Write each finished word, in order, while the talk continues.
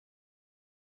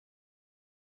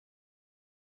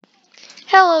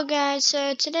Hello guys,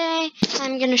 so today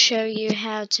I'm going to show you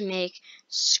how to make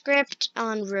script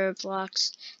on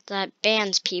Roblox that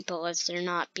bans people if they're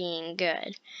not being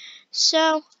good.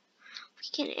 So we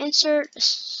can insert a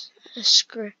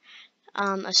script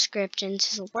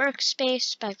into the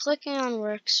workspace by clicking on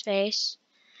workspace,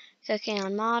 clicking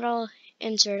on model,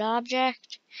 insert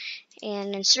object,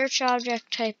 and in search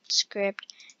object type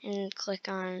script and click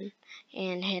on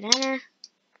and hit enter.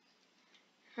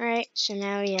 Alright, so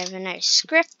now we have a nice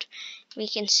script. We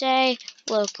can say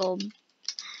local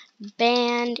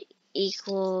band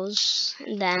equals,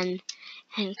 and then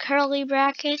in curly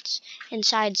brackets,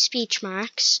 inside speech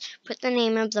marks, put the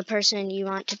name of the person you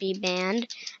want to be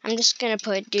banned. I'm just going to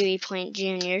put Dewey Point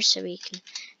Jr. so we can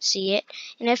see it.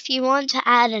 And if you want to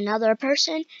add another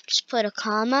person, just put a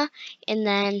comma and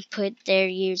then put their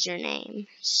username.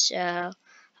 So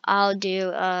I'll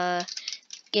do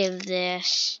give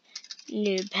this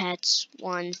New Pets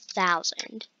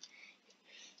 1000.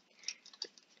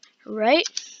 Right?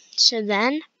 So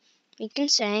then we can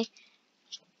say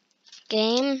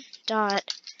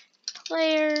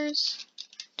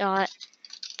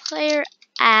game.players.player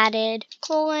added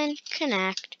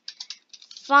connect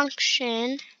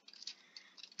function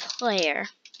player.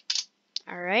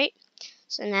 Alright,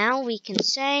 so now we can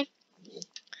say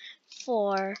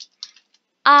for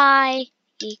I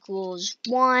equals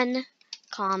 1,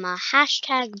 comma,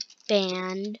 hashtag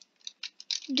banned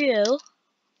do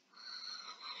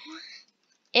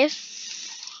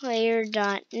if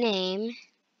player.name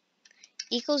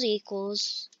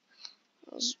equals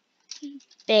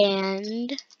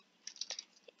banned,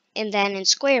 and then in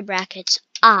square brackets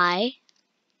I,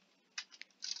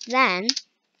 then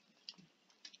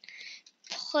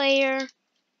player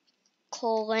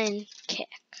kick,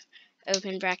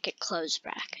 open bracket, close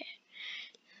bracket.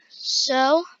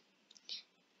 So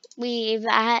we've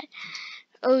at,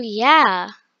 oh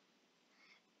yeah,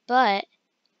 but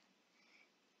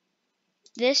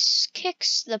this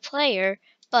kicks the player,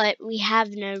 but we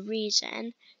have no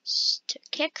reason to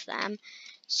kick them.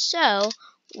 So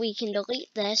we can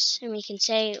delete this and we can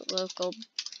say local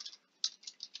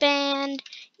band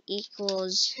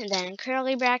equals, and then in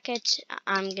curly brackets,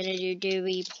 I'm going to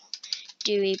do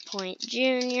Dewey Point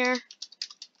Jr.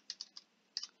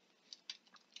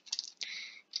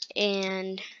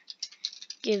 and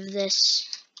give this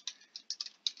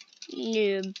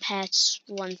New Pets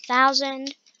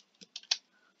 1000.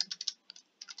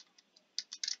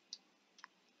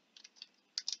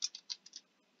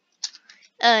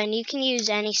 And you can use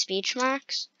any speech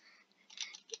marks,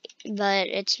 but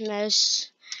it's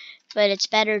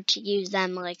better to use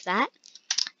them like that.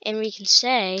 And we can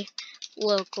say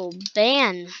local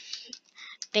ban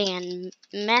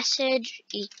message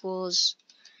equals,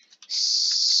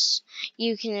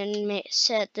 you can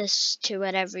set this to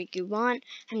whatever you want.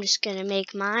 I'm just going to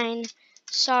make mine.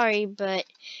 Sorry, but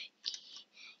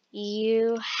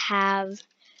you have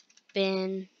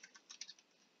been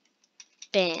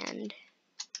banned.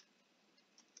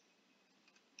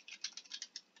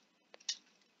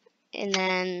 And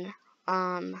then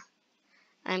I'm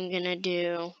going to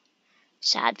do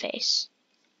sad face.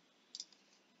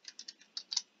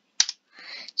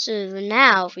 So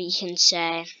now we can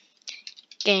say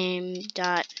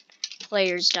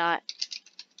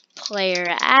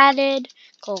game.players.player added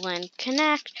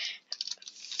connect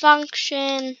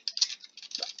function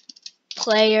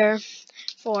player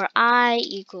for I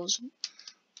equals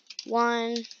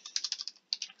 1,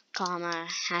 comma,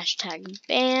 hashtag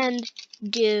banned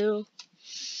do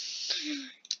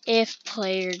if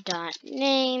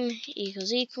player.name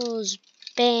equals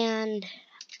banned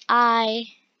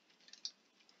I,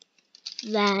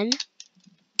 then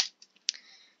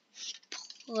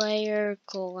player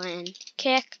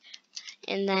kick,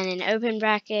 and then an open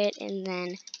bracket, and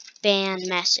then ban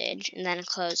message, and then a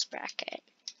close bracket.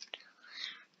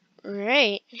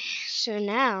 Right, so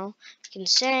now we can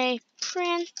say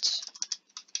print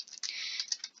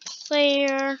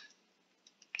player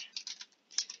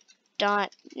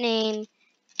dot name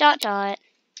dot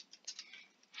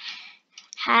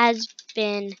has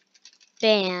been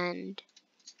banned,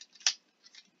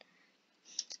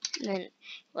 and then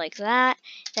like that.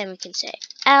 Then we can say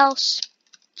else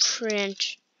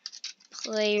print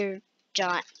player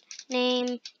dot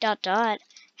name dot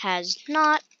has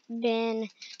not been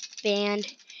banned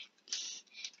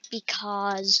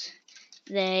because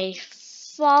they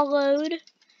followed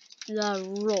the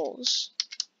rules.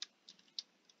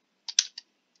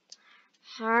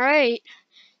 Alright,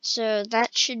 so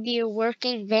that should be a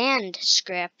working banned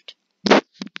script.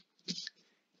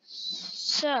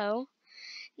 So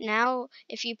now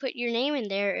if you put your name in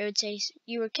there, it would say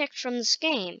you were kicked from this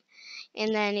game.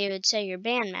 and then it would say your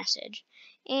ban message,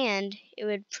 and it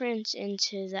would print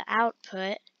into the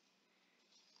output.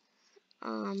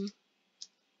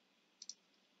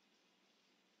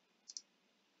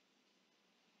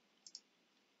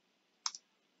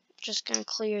 Just gonna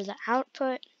clear the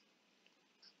output.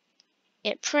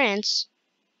 It prints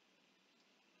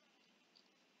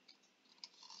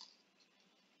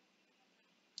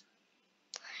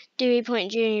Dewey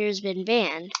Point Jr. has been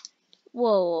banned.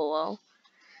 Whoa, whoa, whoa.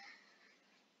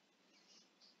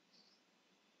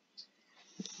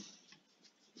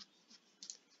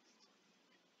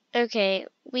 Okay,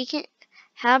 we can.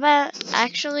 How about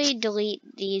actually delete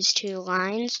these two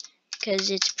lines? Because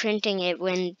it's printing it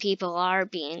when people are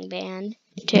being banned,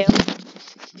 too.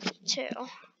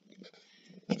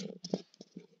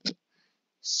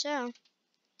 So,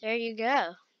 there you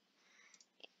go.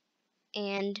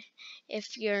 And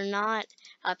if you're not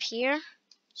up here,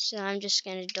 so I'm just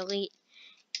going to delete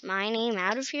my name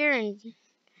out of here, and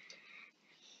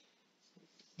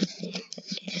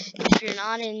if you're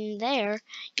not in there,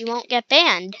 you won't get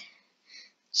banned.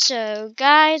 So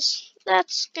guys,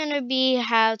 that's going to be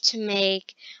how to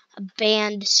make a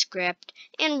banned script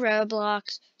in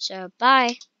Roblox. So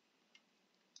bye.